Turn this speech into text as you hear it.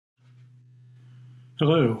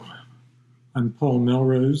Hello, I'm Paul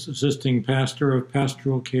Melrose, Assisting Pastor of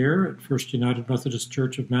Pastoral Care at First United Methodist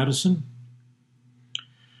Church of Madison.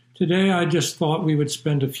 Today I just thought we would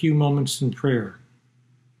spend a few moments in prayer.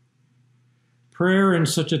 Prayer in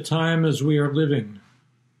such a time as we are living,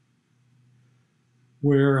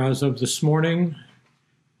 where as of this morning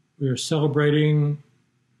we are celebrating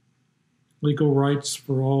legal rights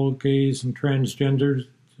for all gays and transgenders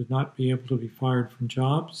to not be able to be fired from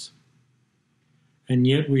jobs. And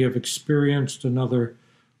yet we have experienced another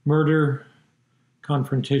murder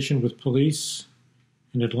confrontation with police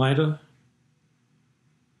in Atlanta.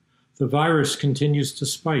 The virus continues to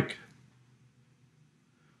spike.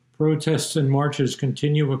 Protests and marches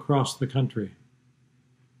continue across the country.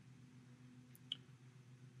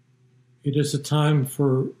 It is a time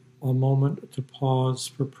for a moment to pause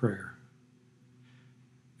for prayer.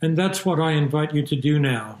 And that's what I invite you to do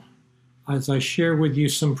now, as I share with you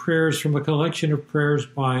some prayers from a collection of prayers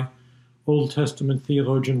by Old Testament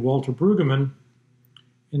theologian Walter Brueggemann,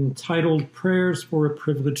 entitled Prayers for a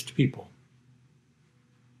Privileged People.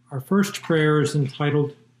 Our first prayer is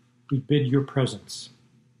entitled, We Bid Your Presence.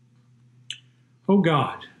 O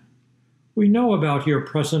God, we know about your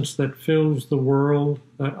presence that fills the world,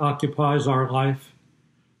 that occupies our life,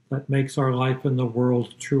 that makes our life in the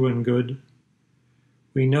world true and good.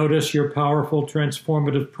 We notice your powerful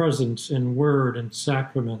transformative presence in word and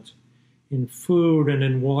sacrament, in food and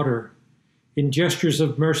in water, in gestures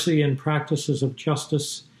of mercy and practices of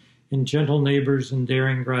justice, in gentle neighbors and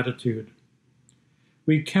daring gratitude.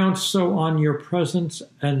 We count so on your presence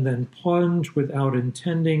and then plunge without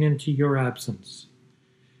intending into your absence.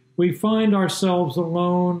 We find ourselves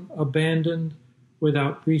alone, abandoned,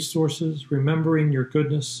 without resources, remembering your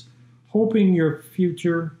goodness, hoping your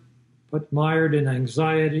future, but mired in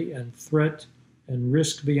anxiety and threat and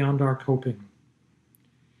risk beyond our coping.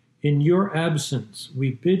 In your absence,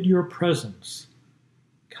 we bid your presence.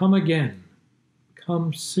 Come again,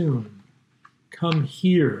 come soon, come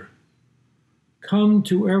here. Come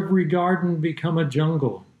to every garden, become a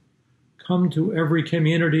jungle. Come to every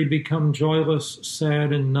community, become joyless,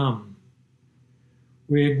 sad, and numb.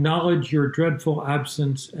 We acknowledge your dreadful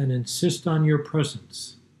absence and insist on your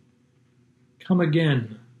presence. Come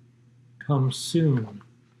again. Come soon,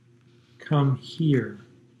 come here.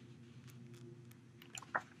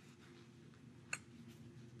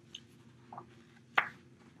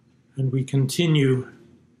 And we continue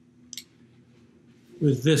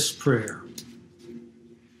with this prayer.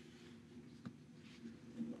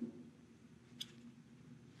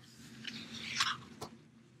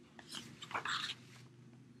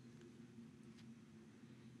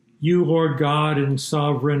 You, Lord God and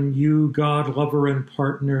sovereign, you, God, lover and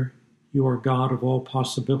partner, you are God of all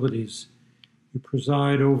possibilities. You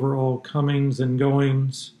preside over all comings and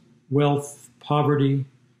goings, wealth, poverty,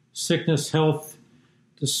 sickness, health,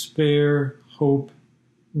 despair, hope,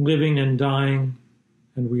 living and dying,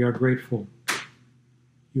 and we are grateful.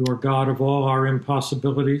 You are God of all our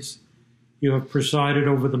impossibilities. You have presided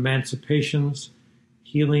over the emancipations,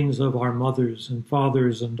 healings of our mothers and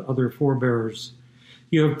fathers and other forebears.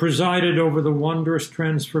 You have presided over the wondrous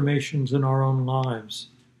transformations in our own lives.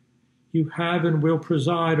 You have and will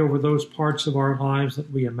preside over those parts of our lives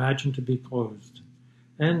that we imagine to be closed,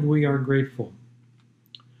 and we are grateful.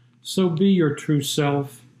 So be your true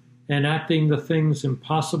self, enacting the things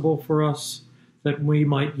impossible for us, that we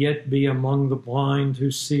might yet be among the blind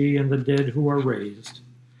who see and the dead who are raised,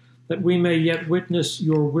 that we may yet witness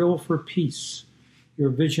your will for peace, your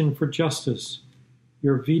vision for justice,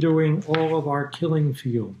 your vetoing all of our killing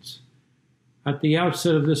fields. At the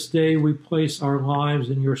outset of this day, we place our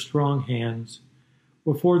lives in your strong hands.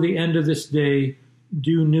 Before the end of this day,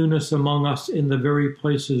 do newness among us in the very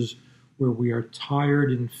places where we are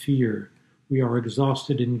tired in fear, we are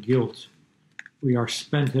exhausted in guilt, we are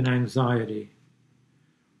spent in anxiety.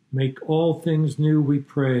 Make all things new, we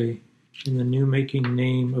pray, in the new-making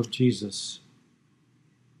name of Jesus.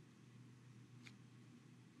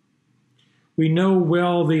 We know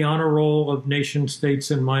well the honor roll of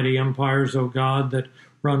nation-states and mighty empires, O God, that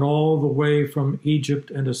run all the way from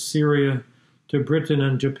Egypt and Assyria to Britain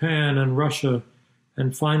and Japan and Russia,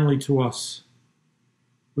 and finally to us.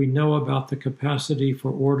 We know about the capacity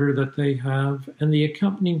for order that they have and the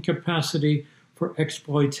accompanying capacity for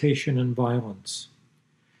exploitation and violence.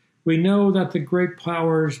 We know that the great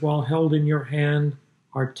powers, while held in your hand,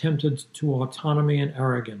 are tempted to autonomy and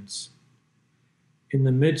arrogance. In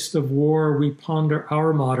the midst of war, we ponder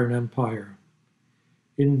our modern empire.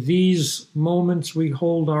 In these moments, we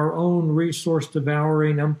hold our own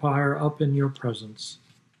resource-devouring empire up in your presence.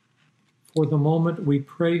 For the moment, we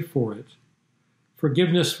pray for it,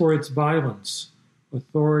 forgiveness for its violence,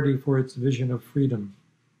 authority for its vision of freedom,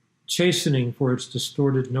 chastening for its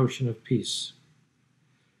distorted notion of peace.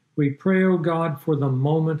 We pray, O God, for the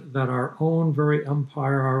moment that our own very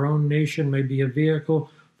empire, our own nation may be a vehicle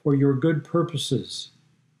for your good purposes.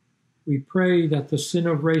 We pray that the sin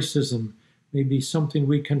of racism may be something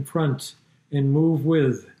we confront and move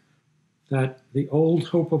with, that the old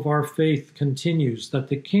hope of our faith continues, that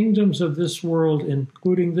the kingdoms of this world,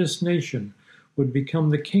 including this nation, would become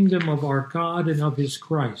the kingdom of our God and of his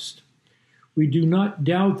Christ. We do not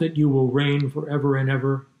doubt that you will reign forever and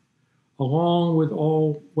ever. Along with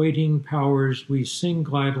all waiting powers, we sing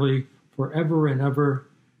gladly forever and ever.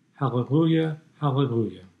 Hallelujah,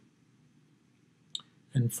 hallelujah.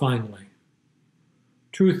 And finally,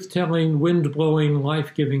 truth-telling, wind-blowing,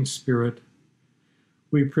 life-giving Spirit,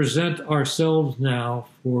 we present ourselves now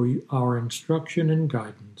for our instruction and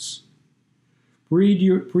guidance. Breathe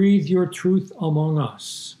your truth among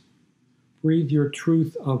us. Breathe your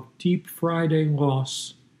truth of deep Friday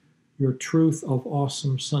loss, your truth of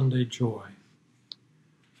awesome Sunday joy.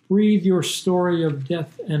 Breathe your story of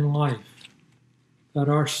death and life, that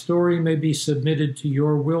our story may be submitted to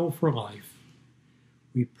your will for life.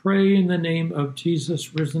 We pray in the name of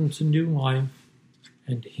Jesus risen to new life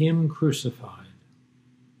and him crucified.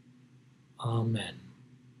 Amen.